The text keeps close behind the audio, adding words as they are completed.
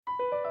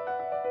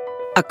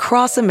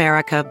Across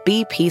America,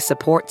 BP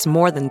supports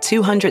more than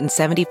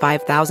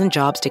 275,000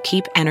 jobs to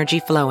keep energy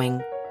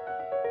flowing.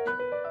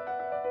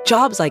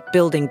 Jobs like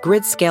building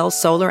grid-scale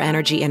solar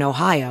energy in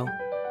Ohio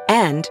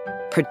and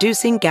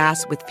producing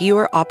gas with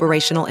fewer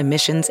operational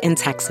emissions in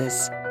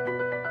Texas.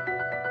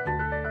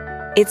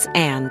 It's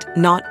and,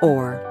 not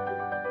or.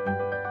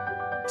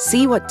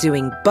 See what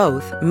doing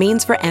both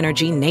means for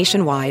energy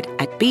nationwide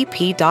at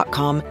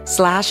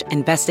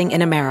bp.com/investing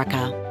in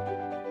America.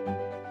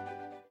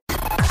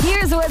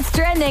 Here's what's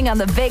trending on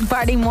the Big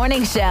Party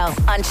Morning Show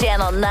on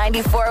Channel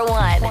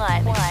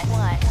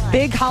 94.1.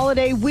 Big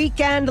holiday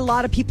weekend, a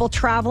lot of people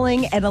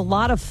traveling and a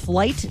lot of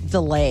flight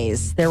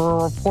delays. There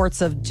were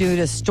reports of due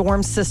to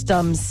storm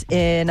systems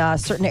in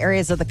certain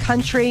areas of the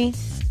country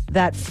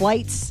that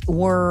flights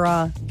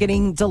were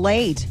getting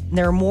delayed.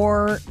 There are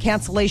more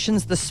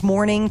cancellations this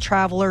morning.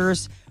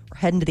 Travelers are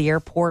heading to the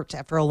airport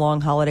after a long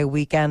holiday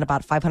weekend.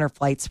 About 500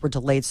 flights were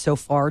delayed so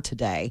far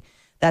today.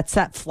 That's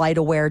at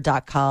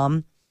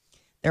flightaware.com.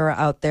 They're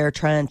out there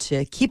trying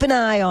to keep an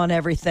eye on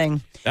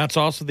everything. That's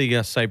also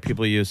the site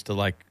people used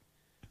to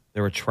they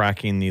were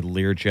tracking the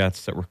Lear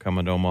jets that were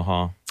coming to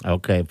Omaha.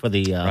 Okay, for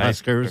the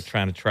Huskers. They're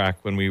trying to track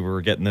when we were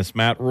getting this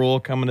Matt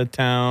Rule coming to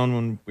town,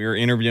 when we were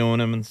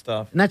interviewing him and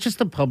stuff. And that's just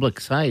a public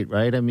site,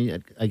 right? I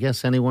mean, I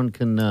guess anyone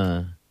can...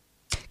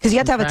 Because you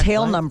have to have a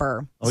tail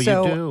number. Oh,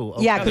 so, you do?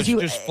 Okay. Yeah, because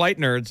there's flight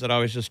nerds that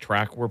always just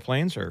track where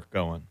planes are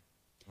going.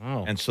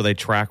 Oh. And so they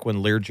track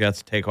when Lear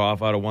jets take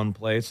off out of one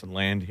place and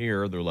land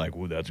here. They're like,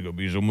 well, that's going to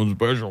be someone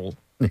special.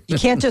 You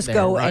can't just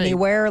go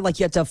anywhere. Like,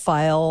 you have to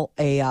file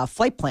a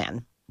flight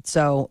plan.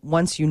 So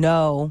once you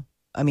know,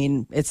 I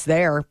mean, it's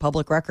there,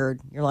 public record.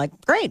 You're like,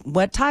 great.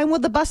 What time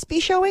would the bus be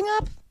showing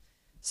up?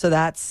 So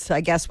that's, I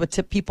guess, what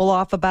tipped people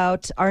off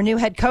about our new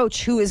head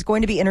coach, who is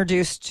going to be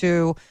introduced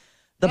to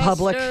the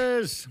public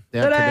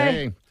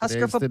today.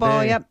 Husker football,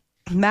 today. Yep.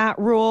 Matt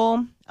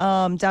Rule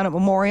down at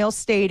Memorial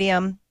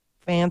Stadium.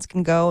 Fans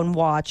can go and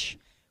watch.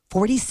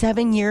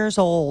 47 years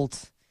old.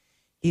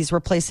 He's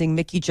replacing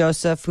Mickey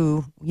Joseph,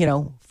 who,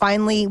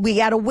 finally we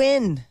got a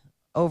win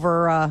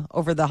over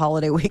the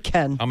holiday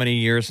weekend. How many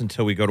years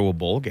until we go to a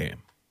bowl game?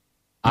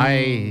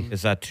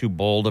 Is that too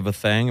bold of a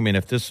thing? I mean,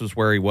 if this was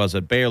where he was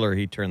at Baylor,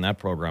 he turned that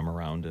program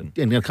around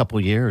in a couple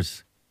of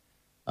years.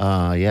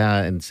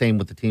 Yeah, and same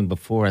with the team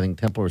before. I think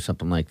Temple or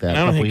something like that. And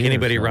I don't think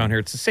anybody around here.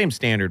 It's the same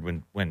standard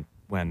when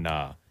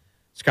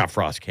Scott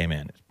Frost came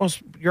in.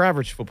 Your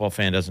average football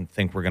fan doesn't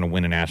think we're going to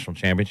win a national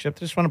championship.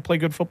 They just want to play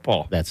good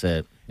football. That's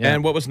it. Yeah.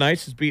 And what was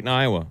nice is beating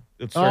Iowa.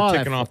 Let's start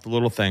ticking off the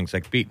little things,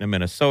 like beating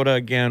Minnesota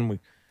again.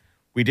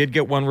 We did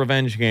get one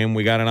revenge game.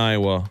 We got an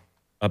Iowa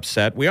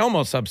upset. We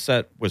almost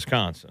upset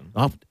Wisconsin.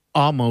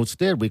 Almost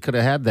did. We could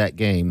have had that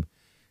game.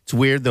 It's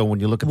weird, though, when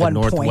you look at the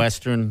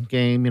Northwestern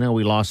game.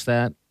 We lost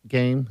that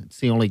game. It's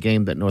the only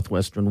game that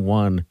Northwestern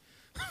won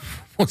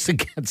was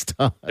against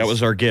us. That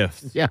was our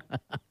gift. Yeah.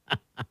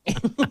 At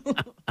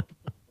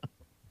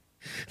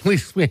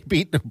least we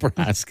beat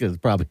Nebraska is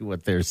probably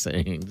what they're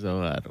saying.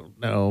 So I don't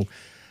know.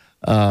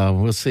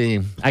 We'll see.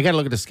 I got to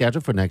look at the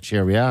schedule for next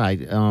year. Yeah,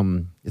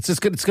 it's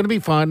just good. It's going to be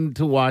fun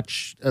to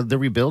watch the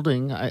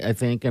rebuilding. I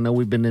think. I know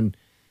we've been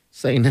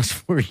saying this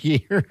for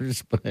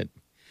years, but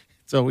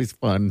it's always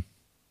fun.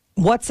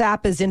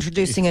 WhatsApp is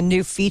introducing a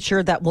new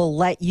feature that will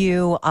let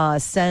you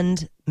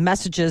send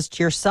messages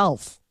to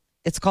yourself.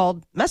 It's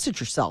called Message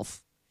Yourself.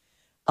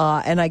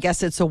 And I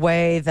guess it's a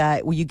way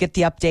that when you get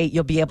the update,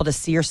 you'll be able to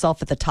see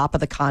yourself at the top of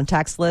the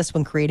contacts list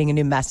when creating a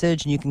new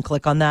message. And you can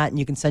click on that and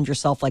you can send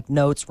yourself like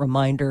notes,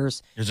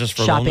 reminders. Is this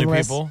for shopping lonely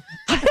lists. people?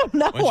 I don't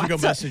know. Why don't you go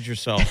message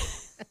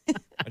yourself? Why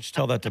don't you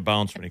tell that to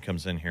Bounce when he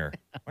comes in here?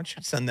 Why don't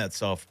you send that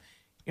self?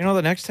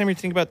 The next time you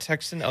think about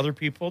texting other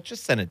people,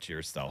 just send it to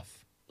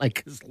yourself.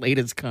 Like his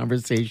latest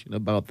conversation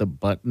about the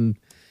button.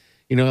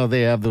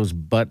 They have those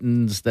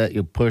buttons that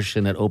you push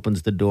and it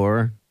opens the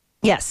door.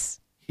 Yes.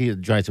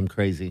 It drives him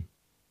crazy.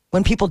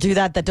 When people do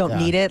that don't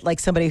need it, like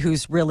somebody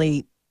who's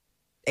really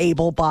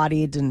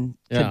able-bodied and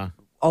can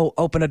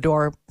open a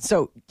door.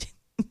 So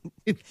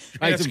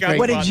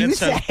what did you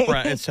say?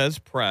 It says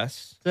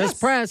press. It says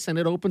press, and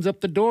it opens up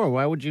the door.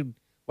 Why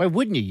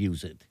wouldn't you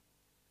use it?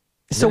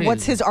 So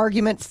what's his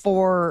argument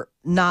for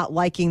not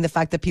liking the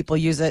fact that people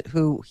use it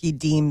who he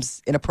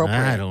deems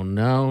inappropriate? I don't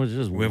know. It's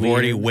just We've weird.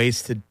 already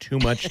wasted too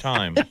much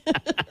time.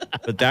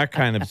 But that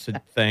kind of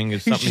thing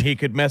is something he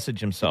could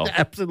message himself.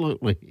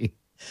 Absolutely.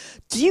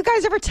 Do you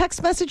guys ever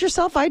text message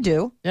yourself? I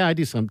do. Yeah, I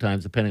do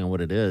sometimes, depending on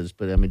what it is.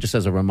 But, just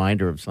as a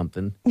reminder of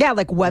something. Yeah,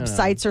 like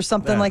websites or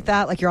something like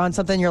that. Like you're on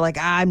something, you're like,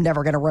 I'm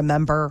never going to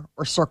remember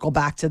or circle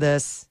back to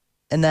this.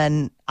 And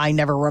then I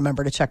never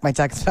remember to check my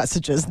text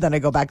messages. Then I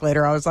go back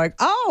later. I was like,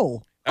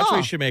 oh. That's why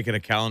you should make it a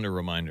calendar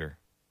reminder.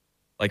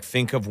 Like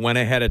think of when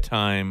ahead of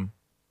time,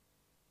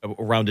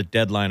 around a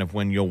deadline of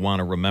when you'll want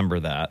to remember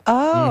that.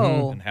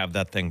 Oh. And have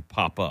that thing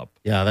pop up.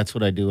 Yeah, that's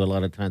what I do a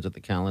lot of times with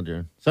the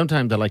calendar.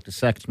 Sometimes I like to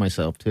sext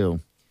myself,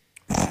 too.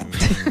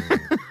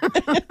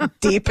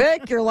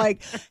 Deepak, you're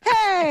like,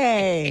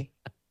 hey.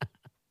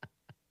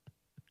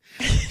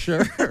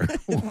 Sure.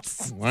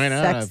 Why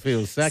not? I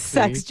feel sexy.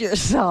 Sext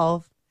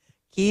yourself.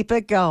 Keep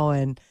it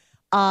going.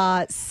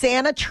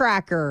 Santa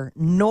Tracker,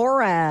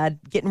 NORAD,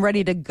 getting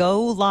ready to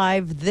go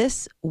live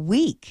this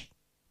week.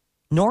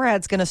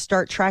 NORAD's going to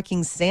start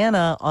tracking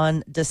Santa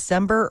on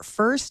December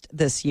 1st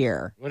this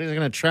year. What is it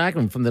going to track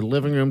him from the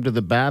living room to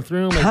the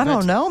bathroom? I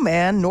don't know,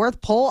 man.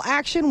 North Pole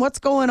action? What's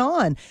going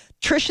on?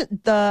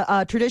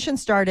 The tradition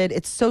started,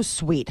 it's so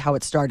sweet how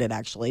it started,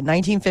 actually.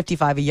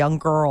 1955, a young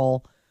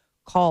girl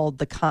called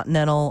the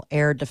Continental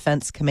Air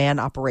Defense Command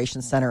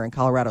Operations Center in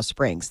Colorado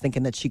Springs,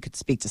 thinking that she could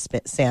speak to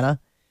Santa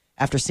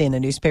after seeing a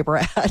newspaper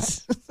ad.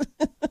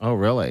 Oh,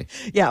 really?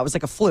 Yeah, it was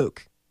like a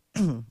fluke.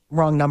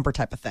 Wrong number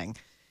type of thing.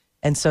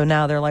 And so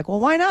now they're like, well,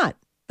 why not?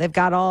 They've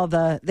got all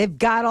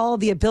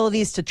the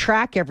abilities to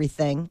track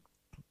everything.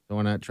 So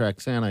why not track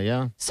Santa,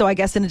 yeah? So I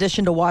guess in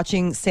addition to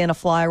watching Santa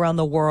fly around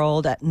the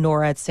world at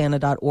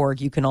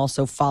noradsanta.org, you can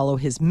also follow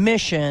his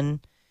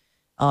mission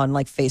on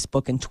like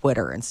Facebook and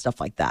Twitter and stuff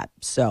like that.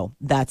 So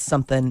that's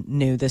something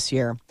new this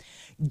year.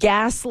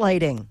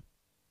 Gaslighting.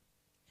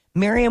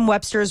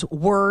 Merriam-Webster's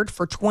word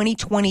for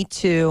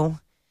 2022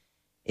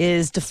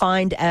 is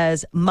defined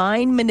as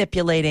mind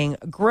manipulating,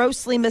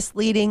 grossly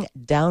misleading,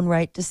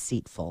 downright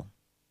deceitful.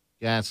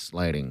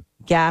 Gaslighting.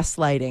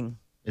 Gaslighting.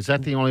 Is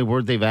that the only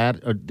word they've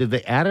added? Or did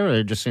they add it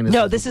or just saying this?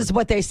 No, this is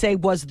what they say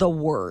was the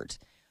word.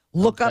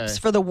 Lookups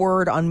for the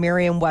word on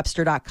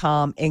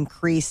merriam-webster.com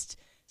increased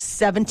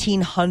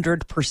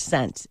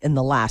 1,700% in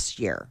the last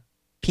year.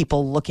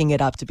 People looking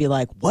it up to be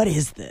like, what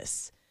is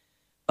this?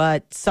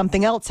 But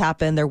something else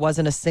happened. There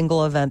wasn't a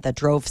single event that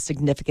drove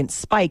significant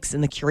spikes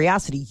in the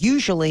curiosity.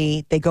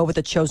 Usually they go with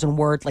a chosen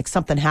word, like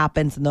something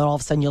happens, and then all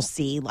of a sudden you'll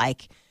see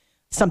like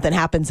something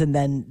happens, and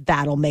then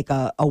that'll make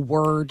a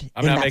word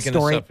I'm in not that making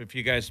story. this up. If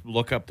you guys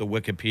look up the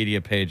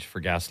Wikipedia page for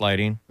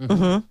gaslighting,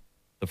 Mm-hmm.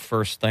 the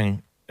first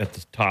thing at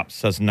the top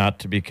says not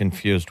to be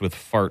confused with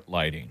fart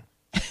lighting.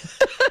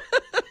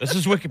 This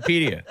is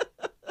Wikipedia.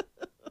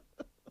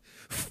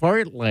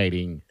 Fart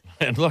lighting.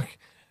 And look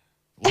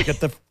at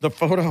the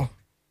photo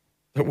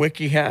that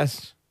Wiki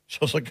has.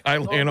 Shows a guy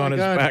laying on his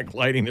back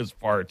lighting his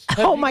farts.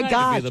 Oh my That'd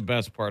gosh. be the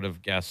best part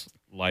of gas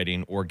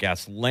lighting or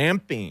gas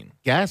lamping.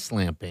 Gas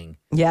lamping.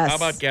 Yes. How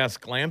about gas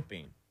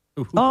glamping?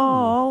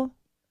 Oh.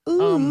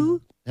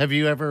 Ooh. Have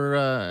you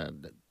ever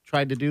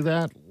tried to do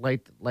that?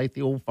 Light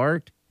the old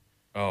fart?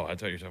 Oh, I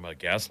thought you were talking about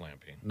gas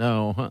lamping.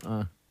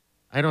 No.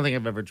 I don't think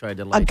I've ever tried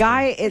to light A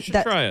guy You should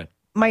try it.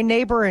 my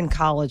neighbor in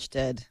college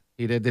did.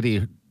 He did. Did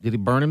he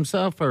burn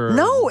himself or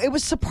No, it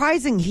was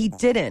surprising he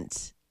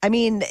didn't. I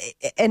mean,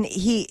 and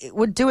he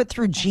would do it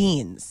through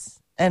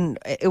jeans. And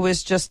it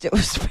was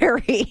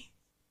very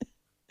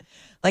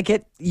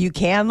like you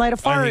can light a I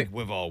fart. think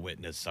we've all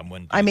witnessed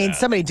someone do I mean, that.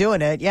 somebody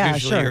doing it. Yeah,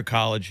 Usually sure. your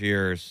college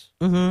years.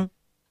 Mm-hmm.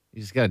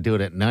 You just got to do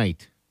it at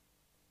night.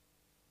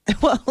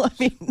 Well, I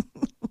mean,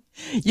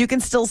 you can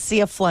still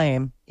see a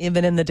flame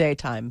even in the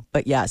daytime.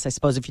 But yes, I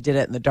suppose if you did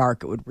it in the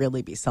dark, it would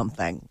really be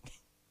something.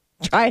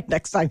 Try it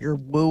next time you're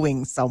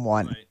wooing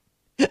someone,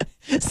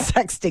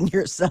 sexting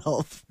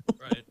yourself.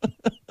 Right.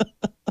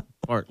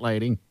 Fart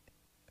lighting.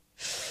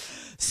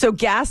 So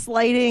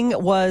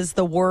gaslighting was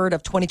the word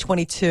of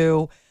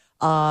 2022.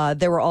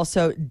 There were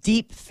also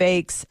deep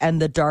fakes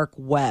and the dark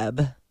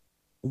web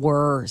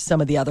were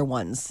some of the other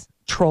ones.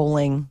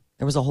 Trolling.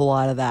 There was a whole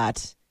lot of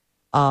that.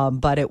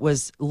 But it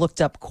was looked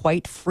up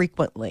quite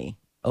frequently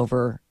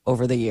over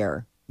the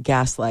year.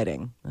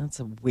 Gaslighting. That's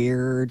a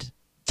weird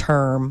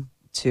term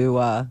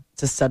to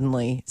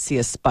suddenly see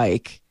a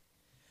spike.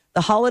 The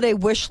holiday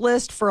wish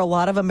list for a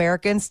lot of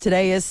Americans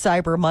today is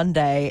Cyber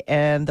Monday,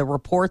 and the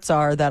reports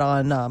are that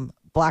on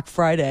Black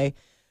Friday,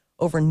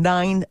 over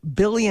 $9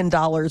 billion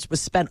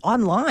was spent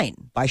online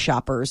by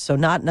shoppers, so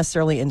not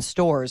necessarily in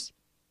stores.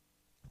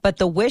 But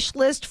the wish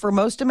list for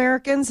most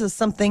Americans is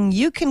something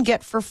you can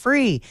get for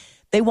free.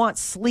 They want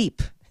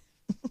sleep.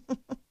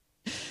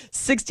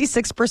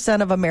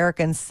 66% of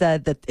Americans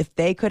said that if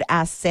they could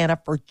ask Santa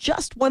for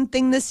just one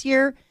thing this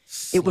year,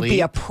 it would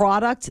be a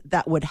product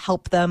that would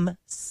help them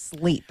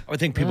sleep. I would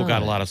think people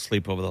got a lot of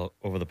sleep over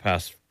the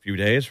past few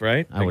days,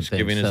 right? I would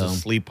think Thanksgiving is a so.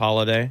 sleep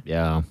holiday.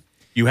 Yeah.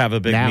 You have a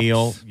big Naps.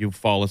 meal, you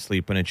fall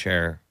asleep in a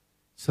chair.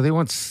 So they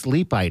want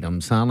sleep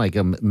items, huh? Like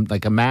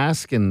a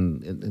mask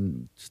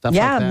and stuff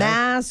Yeah, like that?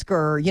 mask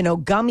or,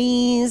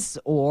 gummies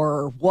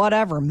or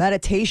whatever,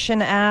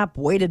 meditation app,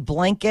 weighted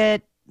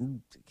blanket.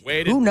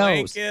 Weighted Who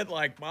knows? blanket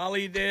like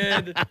Molly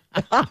did.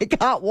 I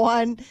got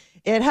one.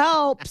 It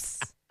helps.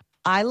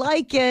 I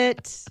like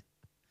it.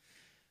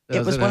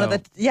 It was one of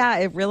the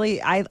it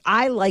really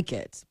I like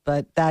it,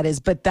 but that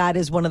is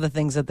one of the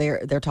things that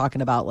they're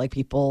talking about. Like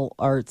people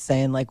are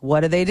saying, like, what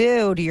do they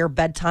do to your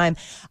bedtime?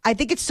 I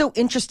think it's so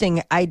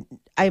interesting.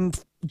 I'm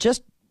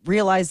just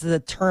realized the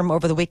term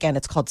over the weekend.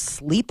 It's called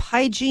sleep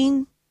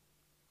hygiene.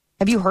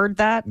 Have you heard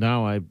that?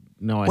 No, I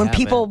when haven't.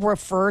 people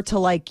refer to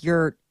like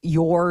your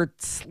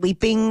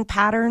sleeping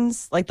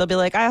patterns, like they'll be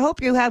like, I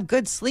hope you have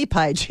good sleep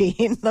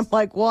hygiene. I'm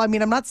like, well, I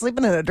mean, I'm not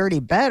sleeping in a dirty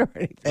bed or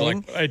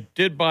anything. Like, I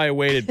did buy a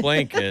weighted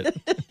blanket.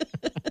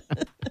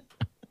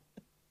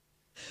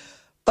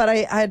 But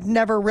I had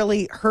never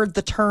really heard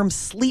the term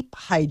sleep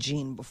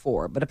hygiene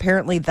before. But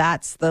apparently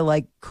that's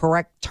the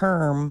correct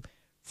term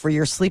for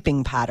your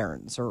sleeping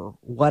patterns or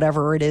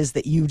whatever it is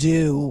that you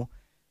do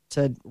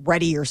to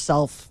ready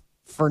yourself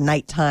for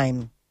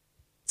nighttime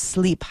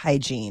sleep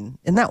hygiene.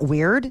 Isn't that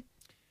weird?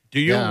 Do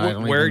you Yeah,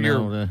 wear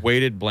your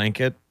weighted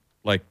blanket?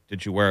 Like,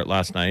 did you wear it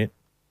last night?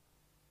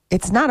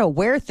 It's not a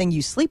wear thing.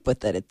 You sleep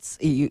with it. It's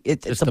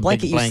Just a a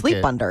blanket big you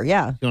sleep blanket. under.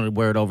 Yeah. You want to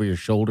wear it over your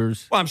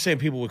shoulders? Well, I'm saying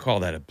people would call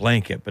that a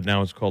blanket, but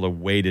now it's called a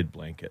weighted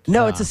blanket.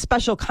 No, it's a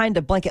special kind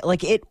of blanket.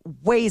 Like it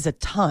weighs a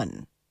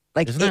ton.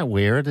 Like Isn't that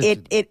weird?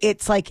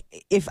 It's like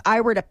if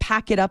I were to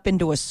pack it up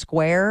into a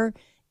square,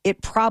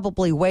 it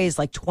probably weighs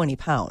like 20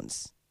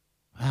 pounds.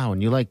 Wow,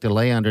 and you like to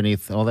lay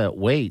underneath all that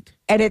weight.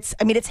 And it's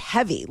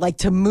heavy. Like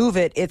to move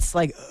it, it's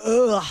like,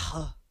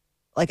 ugh.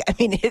 Like,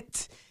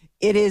 it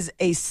is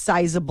a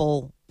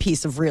sizable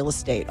piece of real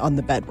estate on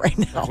the bed right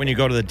now. When you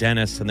go to the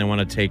dentist and they want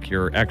to take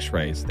your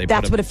x-rays,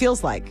 That's what it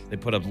feels like. They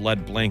put a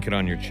lead blanket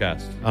on your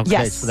chest. Okay,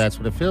 Yes. so that's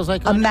what it feels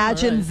like.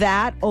 Imagine All right.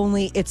 that,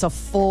 only it's a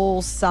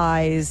full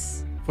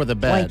size For the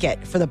bed.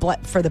 blanket for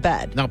the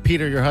bed. Now,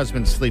 Peter, your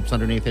husband sleeps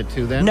underneath it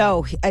too then?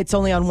 No, it's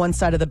only on one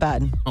side of the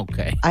bed.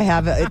 Okay. I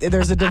have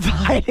there's a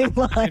dividing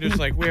line. Peter's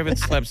like, we haven't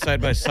slept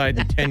side by side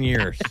in 10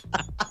 years.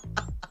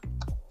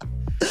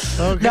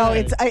 Okay. No,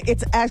 it's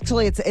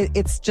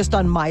just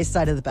on my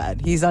side of the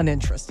bed. He's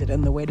uninterested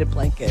in the weighted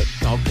blanket.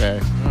 Okay.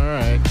 All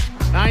right.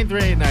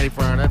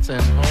 938-94. That's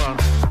it. Hold on.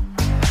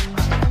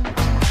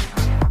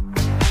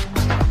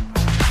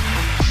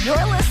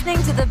 You're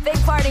listening to the Big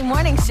Party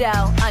Morning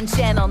Show on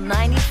Channel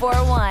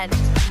 94.1.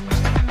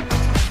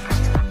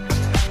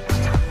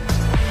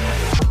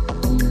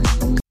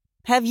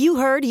 Have you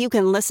heard you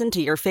can listen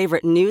to your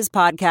favorite news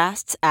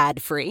podcasts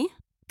ad-free?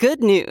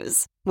 Good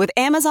news. With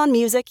Amazon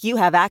Music, you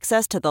have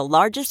access to the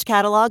largest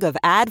catalog of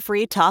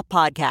ad-free top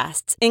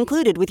podcasts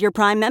included with your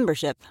Prime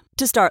membership.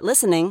 To start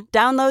listening,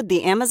 download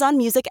the Amazon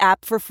Music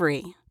app for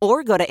free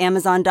or go to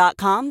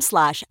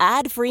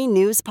amazon.com/ad-free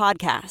news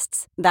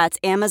podcasts. That's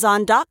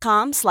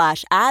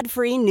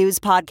amazon.com/ad-free news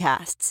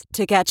podcasts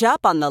to catch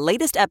up on the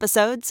latest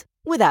episodes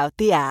without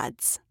the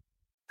ads.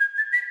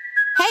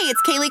 Hey,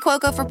 it's Kaylee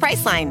Cuoco for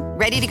Priceline.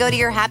 Ready to go to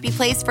your happy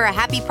place for a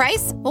happy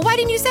price? Well, why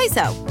didn't you say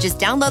so? Just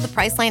download the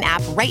Priceline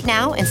app right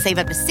now and save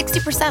up to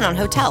 60% on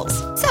hotels.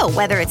 So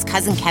whether it's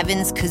Cousin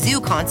Kevin's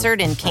Kazoo Concert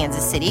in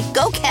Kansas City,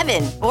 go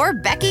Kevin, or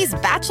Becky's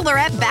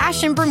Bachelorette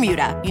Bash in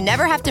Bermuda, you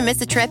never have to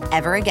miss a trip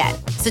ever again.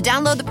 So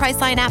download the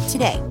Priceline app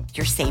today.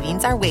 Your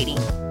savings are waiting.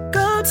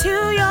 Go to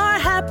your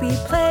happy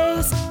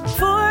place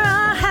for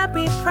a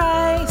happy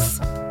price.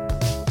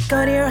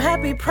 Go to your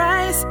happy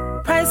price,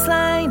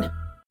 Priceline.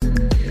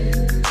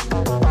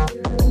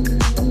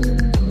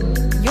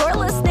 You're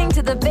listening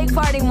to the Big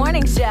Party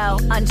Morning Show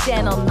on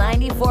Channel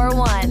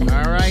 94.1.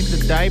 All right,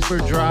 the diaper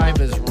drive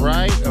is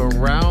right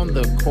around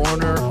the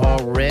corner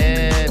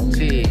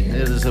already.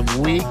 It is a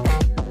week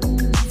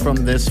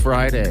from this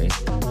Friday.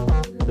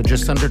 So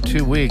just under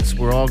 2 weeks,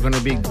 we're all going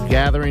to be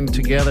gathering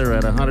together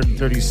at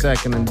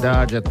 132nd and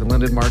Dodge at the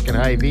Linden Market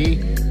Hy-Vee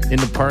in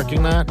the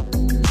parking lot,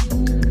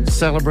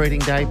 celebrating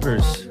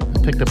diapers. I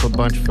picked up a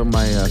bunch from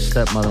my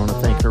stepmother. I want to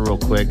thank her real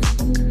quick.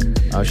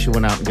 She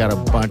went out and got a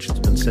bunch. It's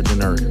been sitting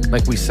in her,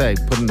 like we say,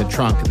 put in the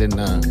trunk. And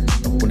then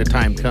when the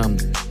time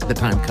comes, the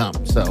time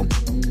comes. So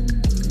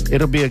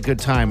it'll be a good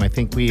time. I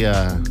think we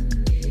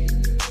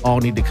all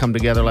need to come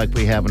together like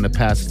we have in the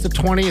past. It's the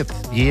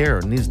 20th year,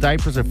 and these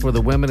diapers are for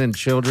the women and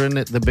children,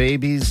 the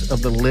babies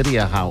of the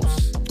Lydia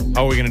house.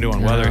 How are we going to do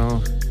on weather?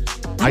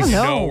 I don't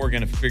know. know we're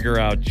going to figure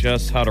out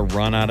just how to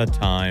run out of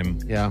time.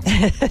 Yeah.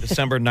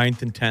 December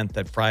 9th and 10th,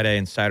 that Friday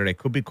and Saturday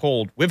could be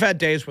cold. We've had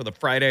days where the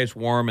Friday is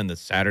warm and the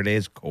Saturday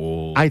is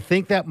cold. I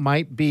think that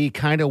might be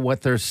kind of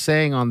what they're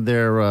saying on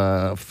their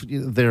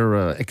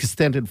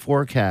extended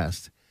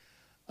forecast.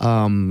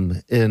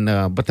 But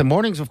the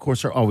mornings, of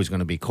course, are always going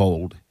to be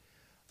cold.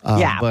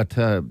 Yeah. But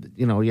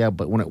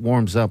but when it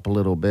warms up a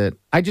little bit,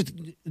 I just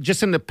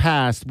in the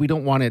past, we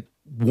don't want it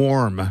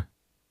warm.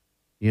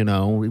 We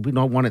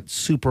don't want it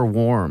super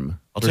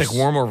warm. I'll take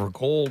warm over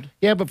cold.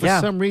 Yeah, but for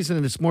some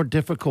reason, it's more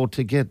difficult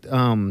to get,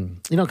 because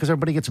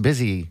everybody gets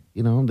busy.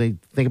 They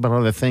think about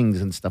other things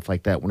and stuff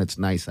like that when it's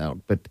nice out.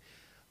 But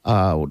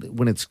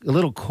when it's a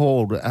little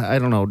cold, I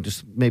don't know,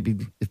 just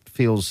maybe it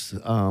feels,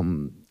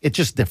 it's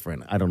just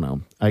different. I don't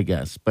know, I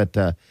guess. But,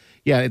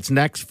 it's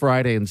next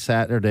Friday and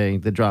Saturday,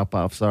 the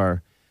drop-offs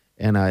are.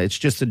 And it's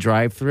just a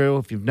drive-through.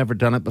 If you've never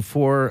done it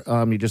before,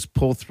 you just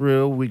pull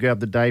through. We grab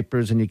the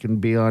diapers, and you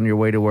can be on your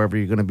way to wherever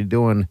you're going to be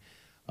doing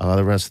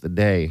the rest of the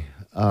day.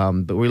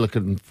 But we're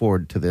looking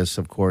forward to this,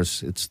 of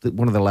course. It's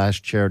one of the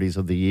last charities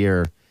of the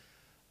year.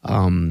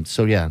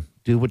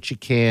 Do what you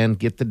can.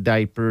 Get the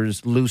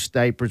diapers, loose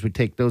diapers. We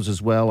take those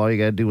as well. All you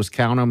got to do is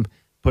count them,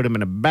 put them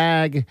in a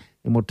bag,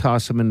 and we'll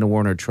toss them in the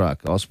Warner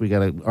truck. Also, we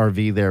got an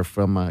RV there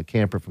from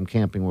Camper from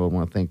Camping World. I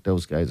want to thank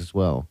those guys as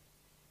well.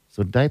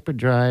 So diaper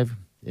drive.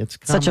 It's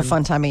coming. Such a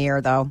fun time of year,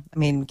 though. I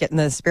mean, getting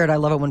the spirit. I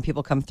love it when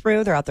people come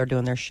through. They're out there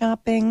doing their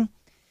shopping.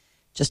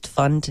 Just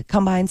fun to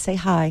come by and say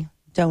hi,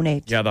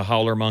 donate. Yeah, the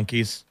howler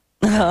monkeys.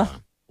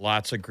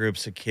 Lots of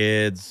groups of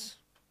kids.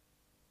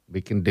 We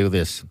can do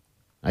this.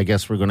 I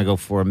guess we're going to go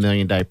for 1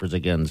 million diapers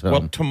again. So.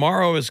 Well,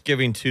 tomorrow is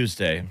Giving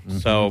Tuesday,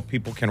 so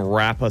people can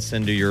wrap us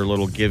into your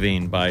little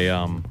giving by,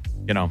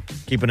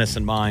 keeping us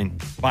in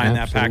mind, buying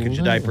that package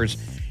of diapers.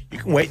 You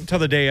can wait until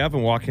the day of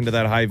and walk into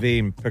that Hy-Vee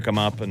and pick them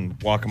up and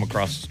walk them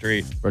across the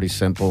street. Pretty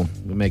simple.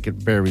 We make it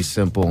very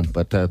simple.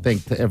 But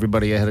thank to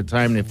everybody ahead of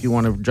time. And if you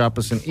want to drop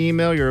us an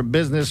email, you're a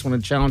business, want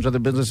to challenge other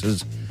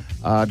businesses,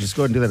 just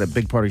go ahead and do that at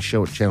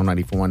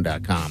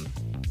bigpartyshow@channel941.com.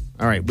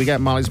 All right, we got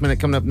Molly's Minute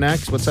coming up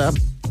next. What's up?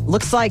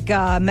 Looks like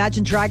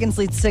Imagine Dragons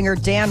lead singer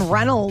Dan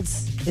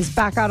Reynolds is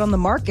back out on the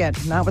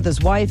market, not with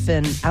his wife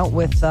and out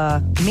with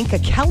Minka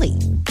Kelly.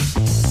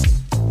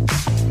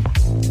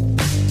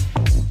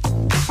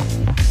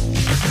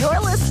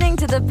 You're listening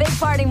to the Big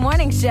Party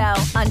Morning Show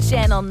on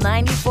Channel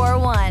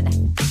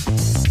 94.1.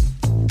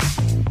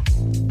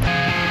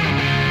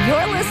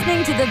 You're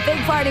listening to the Big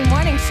Party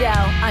Morning Show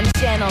on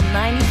Channel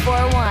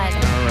 94.1.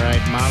 All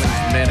right,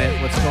 Molly's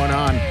Minute. What's going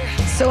on?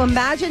 So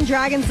Imagine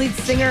Dragons lead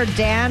singer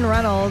Dan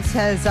Reynolds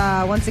has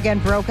once again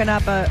broken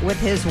up with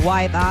his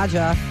wife,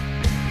 Aja,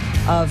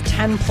 of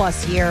 10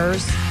 plus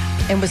years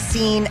and was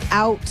seen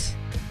out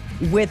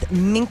with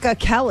Minka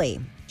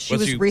Kelly. She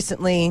was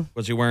recently...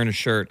 Was he wearing a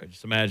shirt? I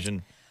just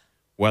imagine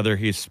whether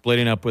he's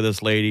splitting up with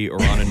this lady or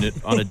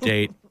on a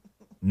date,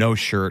 no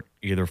shirt,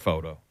 either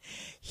photo.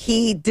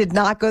 He did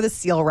not go the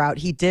seal route.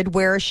 He did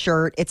wear a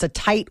shirt. It's a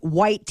tight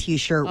white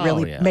T-shirt,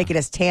 really making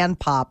his tan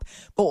pop.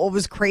 But what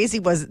was crazy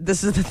was,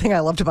 this is the thing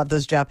I loved about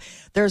this,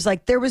 Jeff.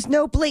 There was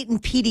no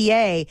blatant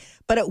PDA,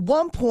 but at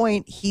one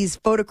point he's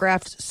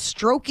photographed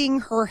stroking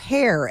her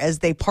hair as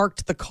they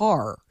parked the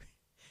car.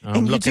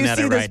 I'm looking at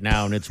it right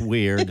now, and it's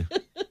weird.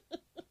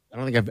 I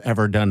don't think I've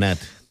ever done that.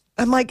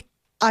 I'm like,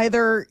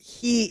 either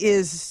he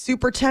is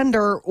super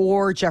tender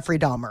or Jeffrey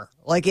Dahmer.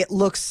 Like, it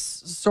looks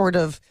sort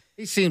of...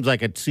 He seems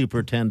like a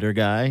super tender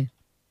guy.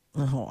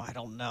 Oh, I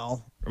don't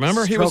know.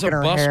 Remember, he was a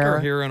busker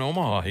here in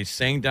Omaha. He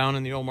sang down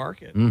in the old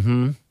market.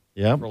 Mm-hmm.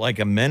 Yeah. For like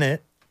a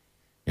minute.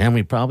 And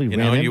we probably ran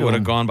into you would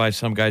have him. gone by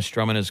some guy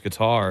strumming his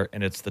guitar,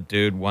 and it's the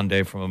dude one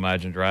day from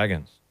Imagine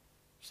Dragons.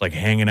 It's like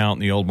hanging out in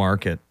the old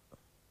market.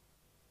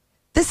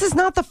 This is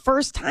not the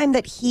first time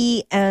that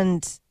he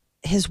and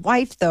his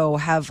wife, though,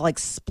 have like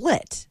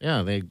split.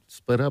 Yeah, they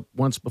split up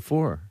once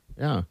before.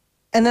 Yeah.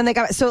 And then they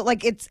got, so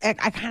like I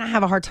kind of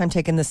have a hard time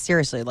taking this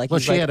seriously. Like, well,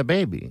 she had a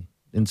baby,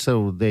 and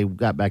so they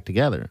got back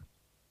together.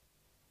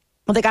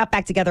 Well, they got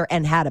back together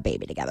and had a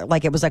baby together.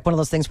 Like, it was like one of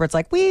those things where it's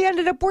like, we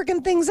ended up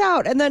working things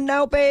out, and then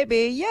now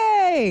baby,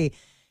 yay.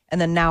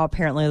 And then now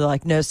apparently they're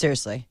like, no,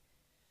 seriously.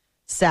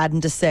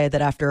 Saddened to say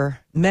that after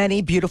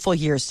many beautiful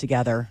years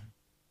together,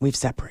 we've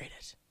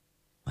separated.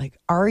 Like,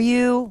 are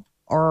you,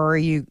 or are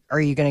you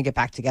going to get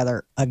back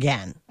together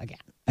again?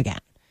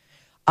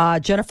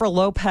 Jennifer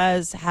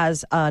Lopez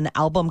has an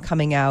album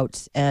coming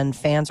out, and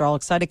fans are all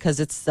excited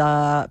because it's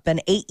been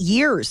 8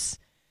 years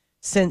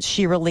since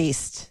she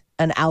released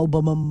an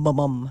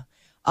album.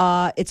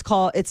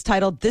 It's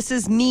titled "This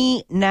Is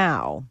Me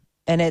Now,"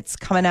 and it's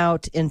coming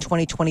out in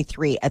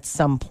 2023 at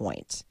some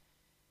point.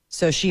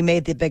 So she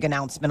made the big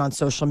announcement on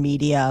social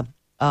media.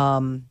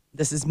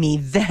 "This Is Me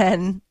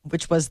Then,"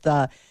 which was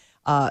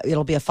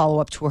it'll be a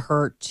follow up to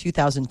her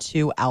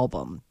 2002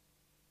 album.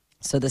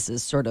 So this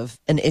is sort of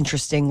an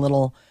interesting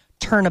little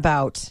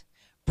turnabout.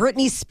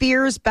 Britney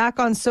Spears back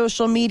on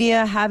social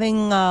media,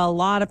 having a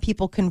lot of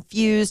people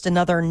confused.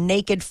 Another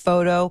naked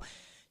photo.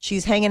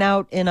 She's hanging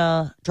out in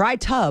a dry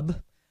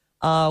tub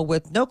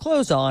with no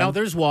clothes on. No,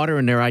 there's water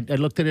in there. I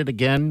looked at it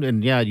again,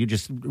 and yeah, you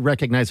just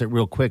recognize it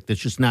real quick. There's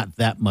just not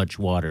that much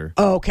water.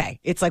 Oh, okay.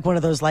 It's like one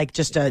of those, like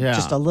just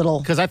a little.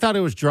 Because I thought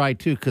it was dry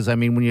too. Because I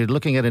mean, when you're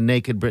looking at a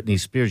naked Britney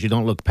Spears, you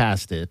don't look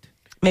past it.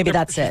 Maybe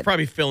that's She's it.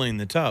 probably filling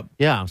the tub.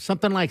 Yeah,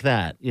 something like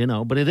that,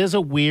 But it is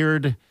a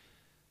weird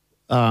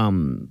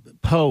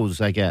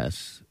pose, I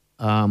guess.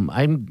 No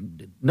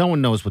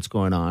one knows what's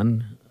going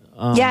on.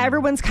 Yeah,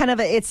 everyone's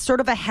it's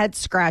sort of a head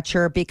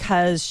scratcher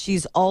because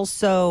she's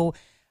also,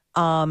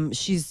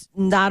 she's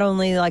not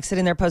only like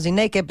sitting there posing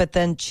naked, but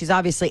then she's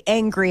obviously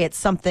angry at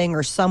something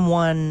or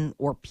someone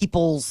or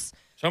people's.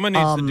 Someone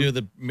needs to do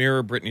the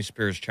Mirror Britney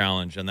Spears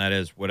challenge, and that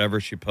is whatever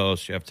she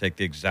posts, you have to take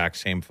the exact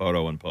same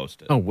photo and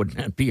post it. Oh, wouldn't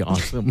that be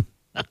awesome?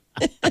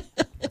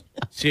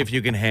 See if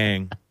you can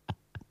hang.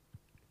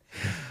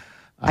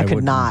 I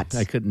could not.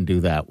 I couldn't do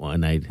that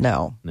one.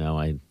 No.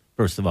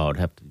 First of all, I'd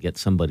have to get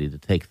somebody to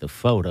take the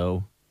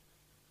photo.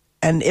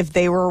 And if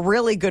they were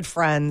really good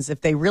friends,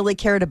 if they really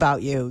cared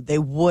about you, they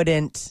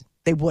wouldn't.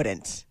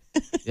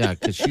 Yeah,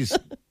 because she's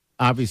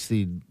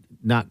obviously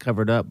not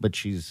covered up, but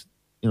she's,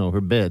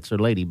 her bits, her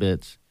lady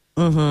bits.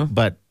 Mm-hmm.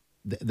 But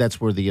that's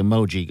where the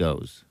emoji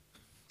goes.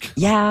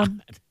 Yeah.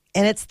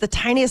 And it's the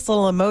tiniest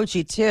little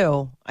emoji,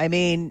 too. I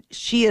mean,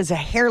 she is a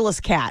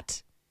hairless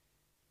cat.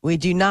 We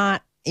do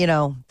not,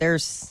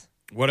 there's...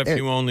 What if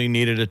you only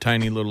needed a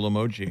tiny little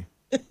emoji?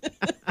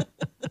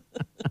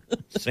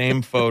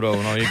 Same photo,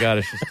 and all you got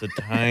is just a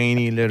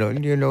tiny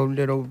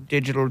little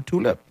digital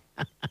tulip.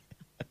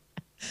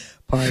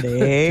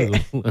 Party.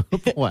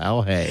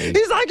 Well, hey.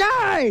 He's like,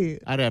 hey!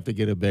 I'd have to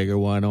get a bigger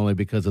one only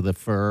because of the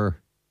fur.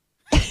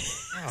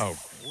 Oh,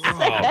 gross.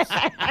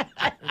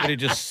 Everybody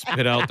just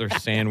spit out their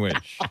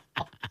sandwich.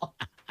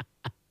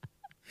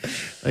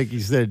 Like you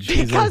said,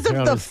 she's Because a of the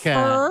hairless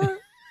cat. fur.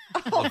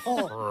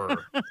 Oh.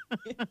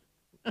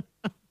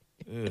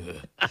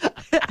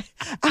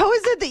 How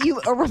is it that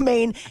you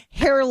remain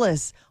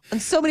hairless on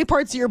so many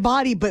parts of your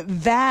body, but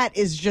that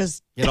is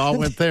just... It all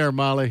went there,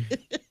 Molly.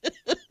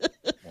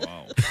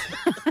 Wow.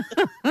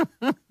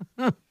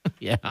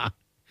 Yeah.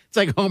 It's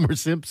like Homer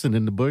Simpson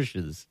in the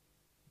bushes.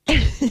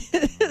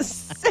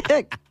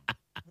 sick.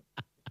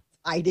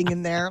 Hiding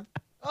in there.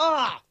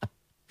 Ah.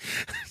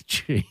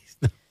 Jeez.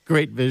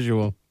 Great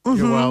visual.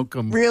 You're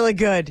welcome. Really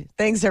good.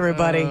 Thanks,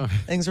 everybody.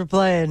 Thanks for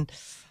playing.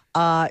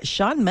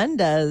 Shawn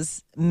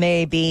Mendes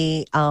may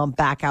be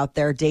back out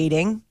there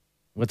dating.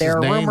 What's There his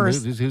are name?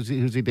 rumors-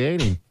 Who's he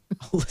dating?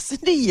 Listen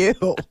to you.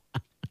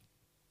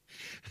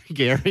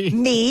 Gary?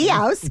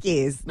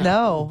 Meowskis.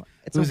 No,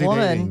 it's Who's a he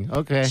woman. dating?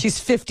 Okay. She's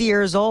 50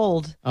 years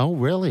old. Oh,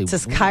 really? It's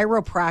his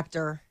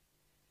chiropractor,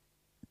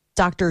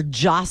 Dr.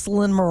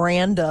 Jocelyn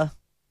Miranda.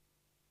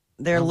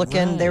 They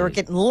were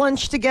getting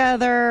lunch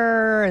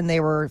together, and they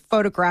were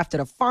photographed at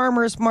a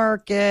farmer's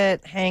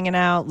market, hanging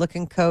out,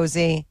 looking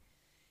cozy.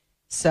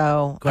 So,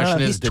 I don't Question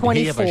know, is, he's did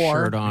 24. he have a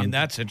shirt I on? mean,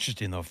 that's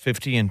interesting, though.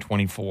 50 and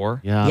 24.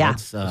 Yeah. Yeah.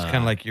 That's, It's kind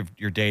of like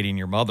you're dating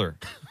your mother.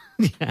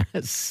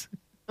 yes.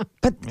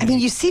 But, I mean,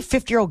 you see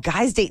 50-year-old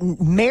guys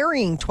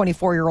marrying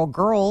 24-year-old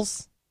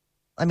girls.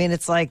 I mean,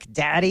 it's like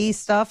daddy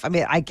stuff. I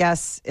mean, I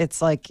guess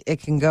it's like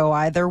it can go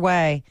either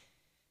way.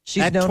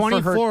 She's At known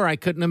 24, for her... I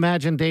couldn't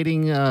imagine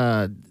dating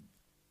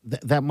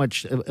that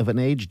much of an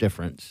age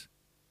difference.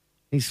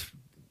 He's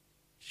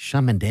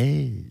Shawn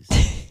Mendes.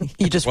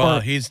 You just Well,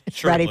 weren't he's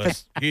ready for...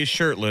 shirtless. He's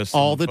shirtless.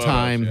 all in the photos,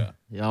 time. yeah.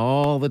 Yeah,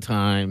 all the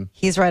time.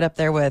 He's right up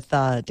there with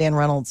Dan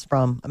Reynolds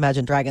from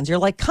Imagine Dragons. You're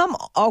like, come,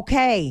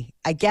 okay,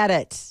 I get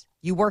it.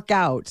 You work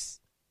out.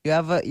 You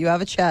have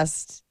a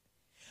chest.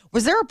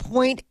 Was there a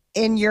point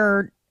in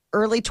your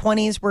early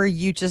 20s where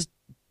you just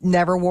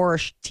never wore a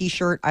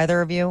T-shirt?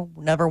 Either of you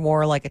never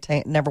wore like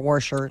never wore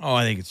a shirt. Oh,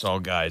 I think it's all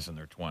guys in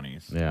their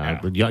 20s. Yeah,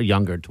 the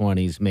younger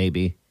 20s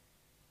maybe.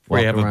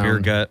 Where you have Walk a beer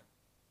around. gut.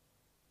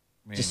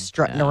 I mean, Just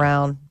strutting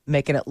around,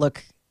 making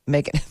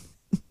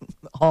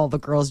all the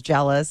girls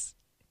jealous.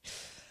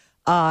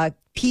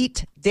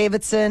 Pete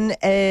Davidson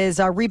is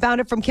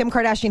rebounded from Kim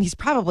Kardashian. He's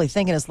probably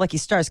thinking his lucky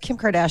stars. Kim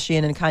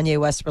Kardashian and Kanye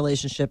West's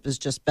relationship has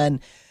just been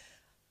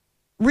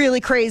really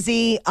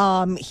crazy.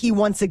 He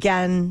once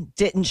again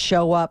didn't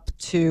show up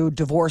to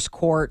divorce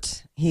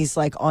court. He's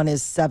like on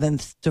his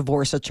 7th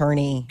divorce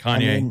attorney.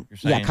 Kanye, you're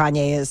saying? Yeah,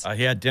 Kanye is.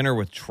 he had dinner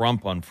with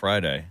Trump on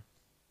Friday.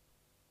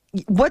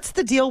 What's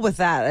the deal with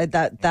that?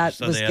 That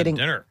So was they getting.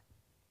 had dinner.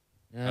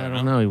 Yeah, I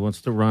don't know. He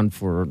wants to run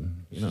for,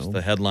 It's just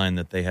the headline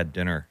that they had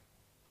dinner.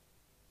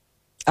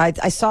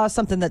 I saw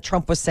something that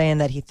Trump was saying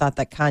that he thought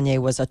that Kanye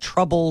was a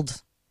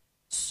troubled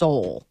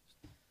soul.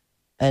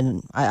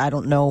 And I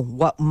don't know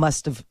what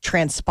must have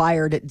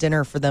transpired at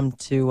dinner for them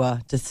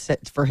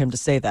for him to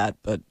say that,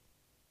 but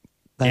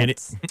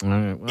that's All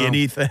right, well,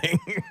 Anything.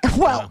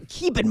 well.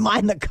 Keep in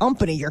mind the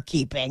company you're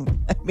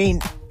keeping. I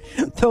mean,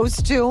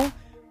 those two.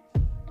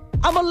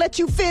 I'm gonna let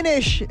you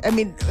finish. I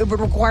mean, it would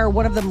require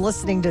one of them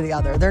listening to the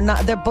other.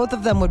 They're both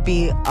of them would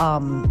be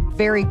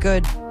very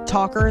good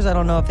talkers. I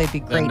don't know if they'd be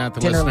great not the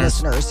dinner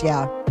listeners. listeners.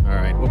 Yeah. all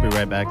right, we'll be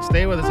right back.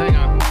 Stay with us. Hang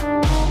on.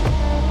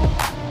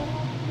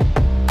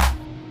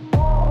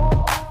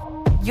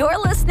 You're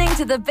listening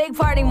to the Big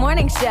Party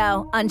Morning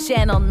Show on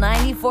Channel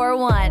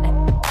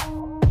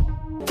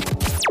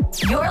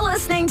 94.1. You're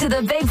listening to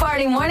the Big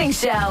Party Morning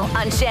Show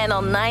on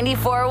Channel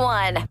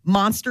 94.1.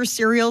 Monster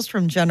cereals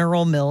from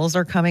General Mills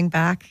are coming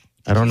back.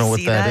 I don't Did know you what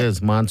see that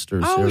is. Monster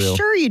Oh, cereal.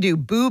 sure you do.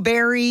 Boo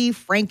Berry,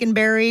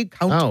 Frankenberry,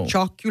 Count Oh.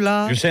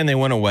 Chocula. You're saying they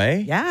went away?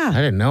 I Yeah.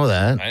 didn't know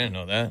that. I didn't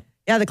know that.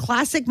 Yeah, the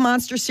classic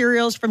monster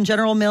cereals from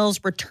General Mills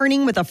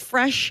returning with a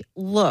fresh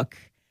look.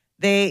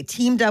 They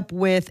teamed up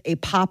with a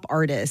pop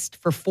artist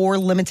for 4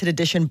 limited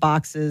edition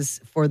boxes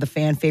for the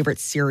fan favorite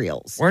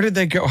cereals. Where did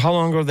they go? How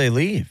long ago did they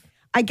leave?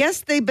 I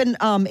guess they've been,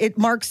 it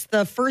marks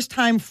the first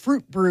time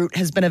Fruit Brute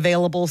has been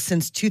available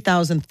since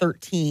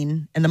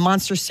 2013. And the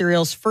Monster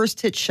cereals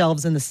first hit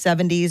shelves in the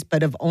 70s,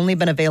 but have only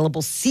been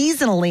available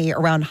seasonally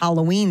around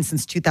Halloween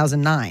since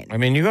 2009. I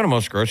mean, you go to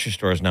most grocery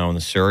stores now, and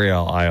the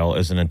cereal aisle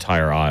is an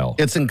entire aisle.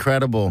 It's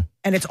incredible.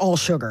 And it's all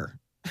sugar.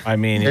 I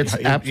mean, It's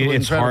absolutely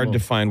it's hard incredible. to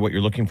find what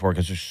you're looking for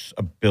because there's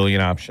a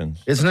billion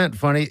options. Isn't that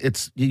funny?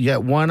 It's you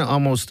get one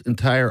almost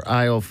entire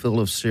aisle full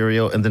of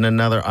cereal, and then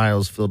another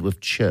aisle's filled with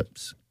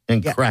chips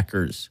and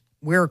crackers.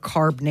 We're a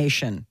carb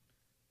nation.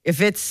 If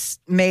it's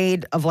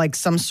made of like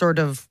some sort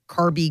of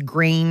carby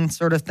grain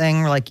sort of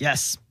thing, we're like,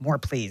 yes, more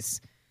please.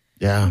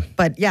 Yeah.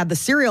 But yeah, the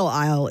cereal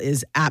aisle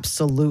is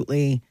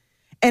absolutely,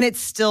 and it's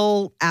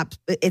still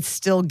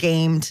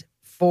gamed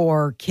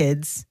for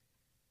kids.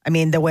 I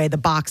mean, the way the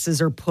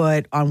boxes are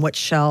put on what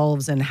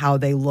shelves and how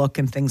they look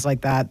and things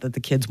like that the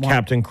kids want.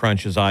 Captain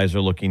Crunch's eyes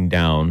are looking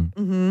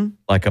down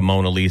like a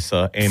Mona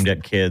Lisa aimed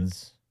at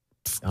kids.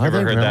 Are Ever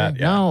they heard really? that?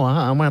 Yeah. No,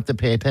 I'm going to have to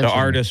pay attention. The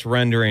artist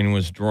rendering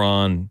was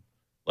drawn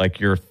like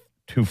you're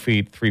 2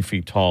 feet, 3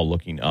 feet tall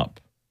looking up.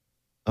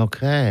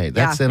 Okay,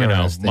 that's You know,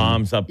 interesting.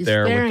 mom's up He's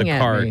there with staring the at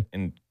cart, me.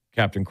 and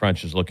Captain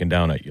Crunch is looking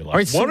down at you like, All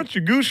right, so- why don't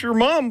you goose your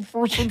mom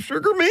for some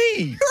sugar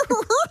me?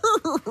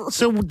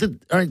 So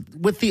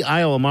with the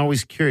aisle, I'm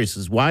always curious: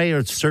 is why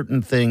are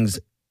certain things?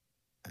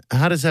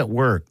 How does that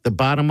work? The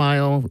bottom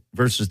aisle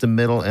versus the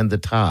middle and the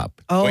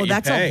top. Oh, What you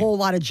that's pay. a whole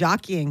lot of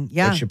jockeying.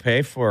 Yeah. What you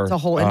pay for. It's a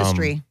whole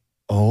industry.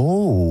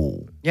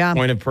 Oh, Yeah.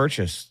 Point of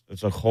purchase.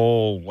 It's a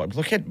whole.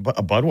 Look at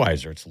a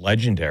Budweiser. It's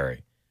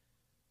legendary.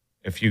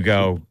 If you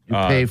go, you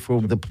pay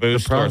for the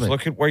booze stores. product.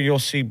 Look at where you'll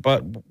see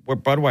where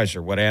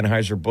Budweiser, what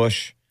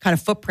Anheuser-Busch, Kind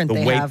of footprint the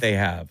they weight have. they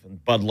have.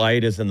 And Bud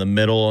Light is in the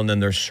middle, and then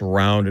they're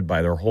surrounded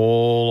by their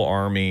whole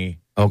army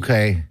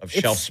Okay. of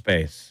shelf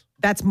space.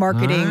 That's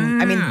marketing.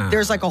 I mean, Ah.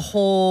 there's like a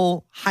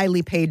whole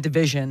highly paid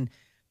division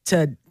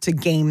to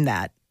game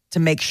that, to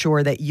make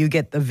sure that you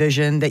get the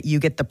vision, that you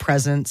get the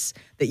presence,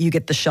 that you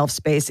get the shelf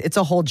space. It's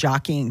a whole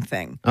jockeying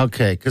thing.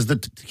 Okay, because the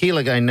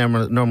tequila I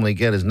normally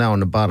get is now on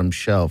the bottom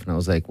shelf, and I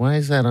was like, why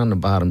is that on the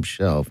bottom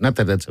shelf? Not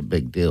that that's a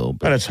big deal,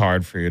 But but it's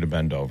hard for you to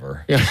bend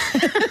over. Yeah.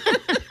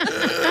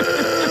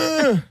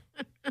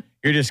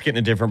 You're just getting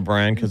a different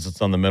brand because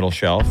it's on the middle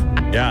shelf.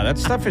 Yeah, that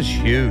stuff is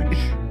huge.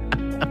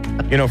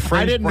 You know,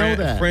 didn't know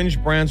that.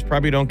 fringe brands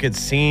probably don't get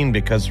seen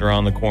because they're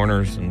on the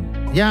corners.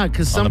 And yeah,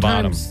 because On the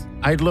bottom. sometimes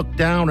I look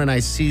down and I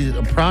see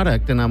a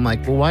product, and I'm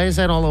like, well, why is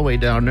that all the way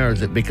down there?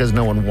 Is it because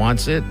no one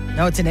wants it?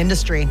 No, it's an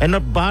industry. And the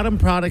bottom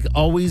product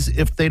always,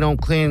 if they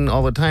don't clean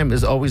all the time,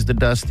 is always the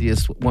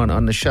dustiest one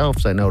on the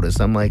shelves, I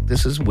notice. I'm like,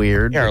 this is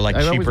weird. yeah, or like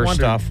I always cheaper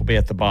wondered- stuff will be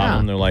at the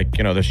bottom. Yeah. They're like,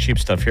 you know, there's cheap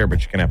stuff here, but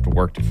you're going to have to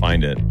work to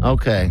find it.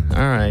 Okay, all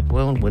right.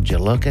 Well, would you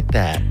look at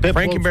that?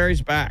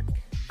 Frankenberry's back.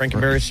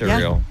 Frankenberry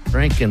cereal.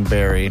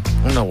 Frankenberry.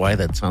 I don't know why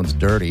that sounds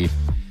dirty.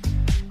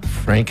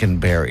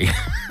 Frankenberry.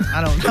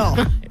 I don't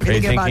know. Are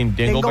you Thinking about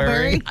thinking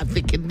Dingleberry? I'm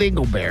thinking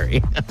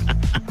Dingleberry.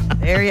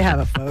 There you have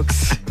it,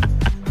 folks.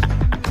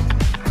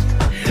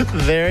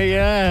 There you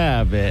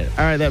have it.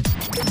 All right, that's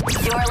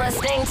You're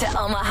listening to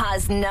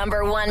Omaha's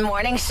 #1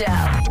 morning show.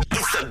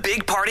 It's the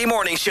Big Party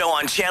Morning Show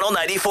on Channel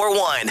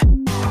 94.1.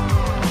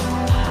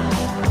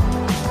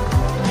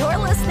 You're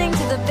listening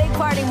to the Big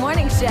Party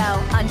Morning Show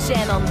on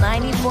Channel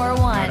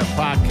 94.1. the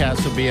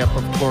podcast will be up,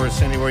 of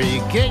course, anywhere you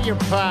get your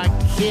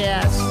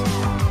podcasts.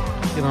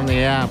 Get on the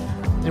app.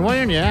 And while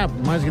you're in the app, you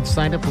might as well get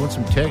signed up to win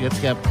some tickets.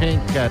 Got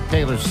Pink, got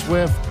Taylor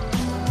Swift,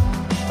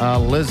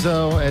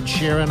 Lizzo, Ed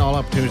Sheeran, all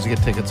opportunities to get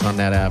tickets on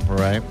that app, all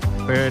right?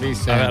 Pretty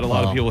simple. I've had a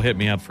lot of people hit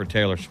me up for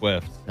Taylor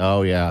Swift.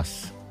 Oh,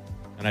 yes.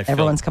 And I feel,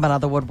 Everyone's coming out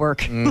of the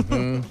woodwork.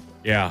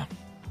 yeah.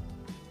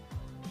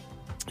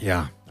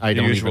 Yeah. I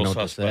The don't usual even know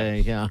what to say.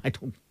 suspects. Yeah,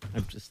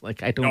 I'm just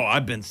like, I don't. No,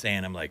 I've been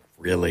saying, I'm like,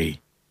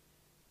 really?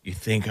 You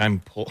think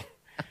I'm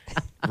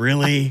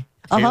really?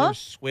 Taylor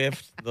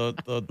Swift,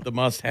 the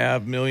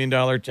must-have $1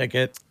 million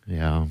ticket?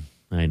 Yeah,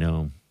 I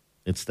know.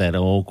 It's that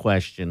old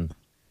question.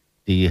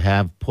 Do you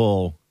have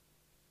pull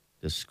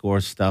to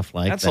score stuff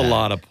like That's that? a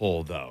lot of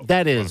pull, though.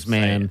 That is what is, I'm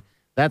man. saying.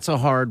 That's a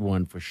hard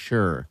one for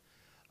sure.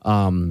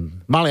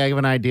 Molly, I have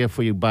an idea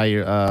for you. Buy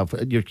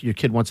your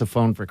kid wants a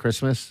phone for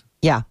Christmas.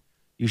 Yeah.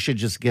 You should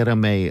just get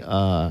him a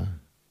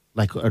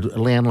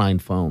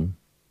landline phone.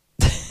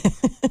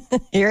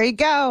 Here you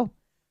go.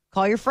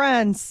 Call your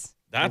friends.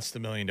 That's the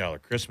 $1 million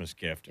Christmas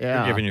gift. If Yeah.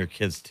 You're giving your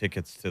kids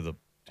tickets to the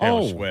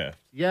Taylor Oh. Swift.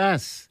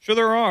 Yes. Sure,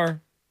 there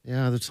are.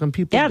 Yeah, there's some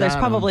people. Yeah, there's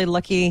got 'em. probably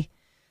lucky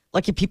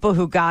people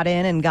who got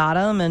in and got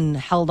them and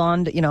held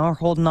on to, are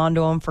holding on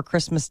to them for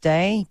Christmas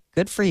Day.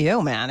 Good for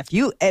you, man.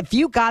 If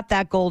you got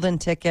that golden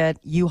ticket,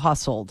 you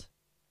hustled.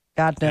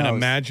 God knows. And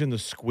imagine the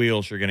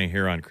squeals you're going to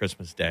hear on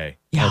Christmas Day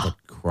Yeah.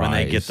 when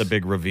they get Christ. the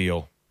big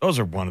reveal. Those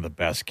are one of the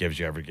best gifts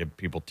you ever give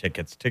people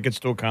tickets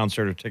to a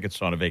concert or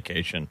tickets on a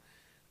vacation.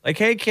 Like,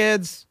 hey,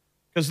 kids,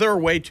 because there are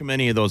way too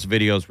many of those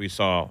videos we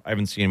saw. I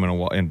haven't seen them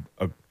in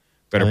a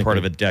better part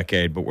of a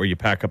decade, but where you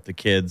pack up the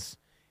kids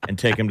and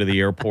take them to the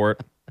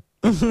airport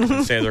and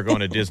say they're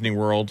going to Disney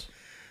World.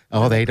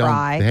 Oh, they don't.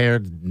 Cry.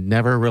 They're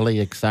never really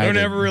excited.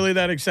 They're never really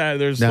that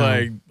excited. There's No.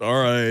 like, all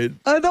right.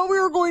 I thought we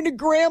were going to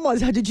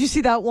grandma's. Did you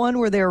see that one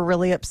where they were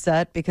really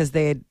upset because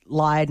they had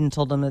lied and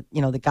told them that,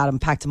 they got them,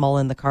 packed them all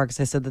in the car because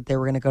they said that they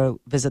were going to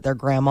go visit their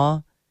grandma.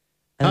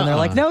 And then they're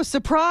like, no,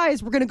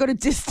 surprise, we're going to go to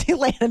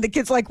Disneyland. And the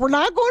kid's like, we're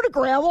not going to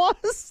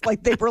grandma's.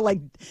 Like, they were like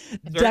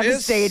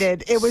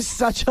devastated. It was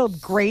such a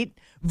great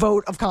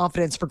vote of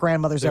confidence for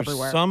grandmothers There's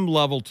everywhere. some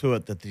level to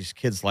it that these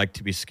kids like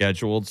to be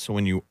scheduled. So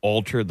when you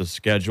alter the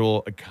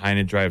schedule, it kind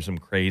of drives them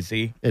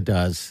crazy. It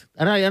does.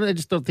 And I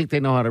just don't think they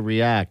know how to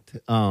react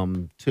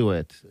to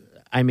it.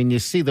 I mean, you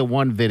see the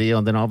one video,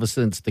 and then all of a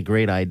sudden it's the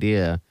great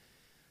idea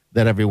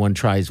that everyone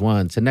tries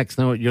once. And next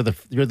thing you're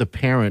the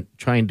parent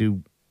trying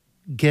to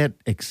get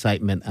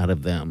excitement out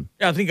of them.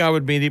 Yeah, I think I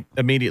would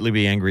immediately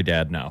be angry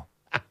dad now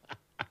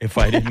if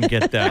I didn't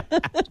get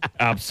that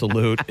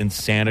absolute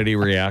insanity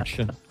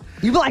reaction.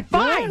 You'd be like,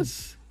 fine.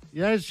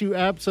 Yes, you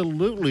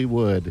absolutely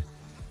would.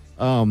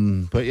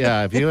 But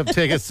yeah, if you have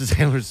tickets to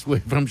Taylor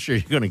Swift, I'm sure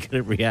you're going to get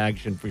a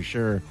reaction for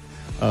sure,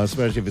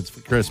 especially if it's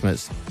for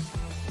Christmas.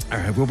 All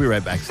right, we'll be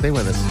right back. Stay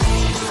with us.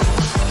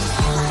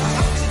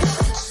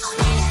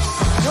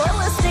 You're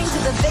listening to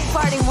the the Big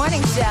Party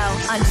Morning Show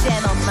on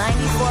Channel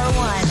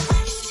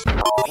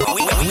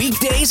 94.1.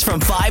 Weekdays from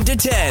 5 to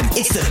 10.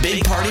 It's the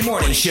Big Party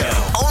Morning Show.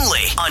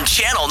 Only on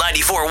Channel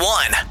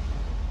 94.1.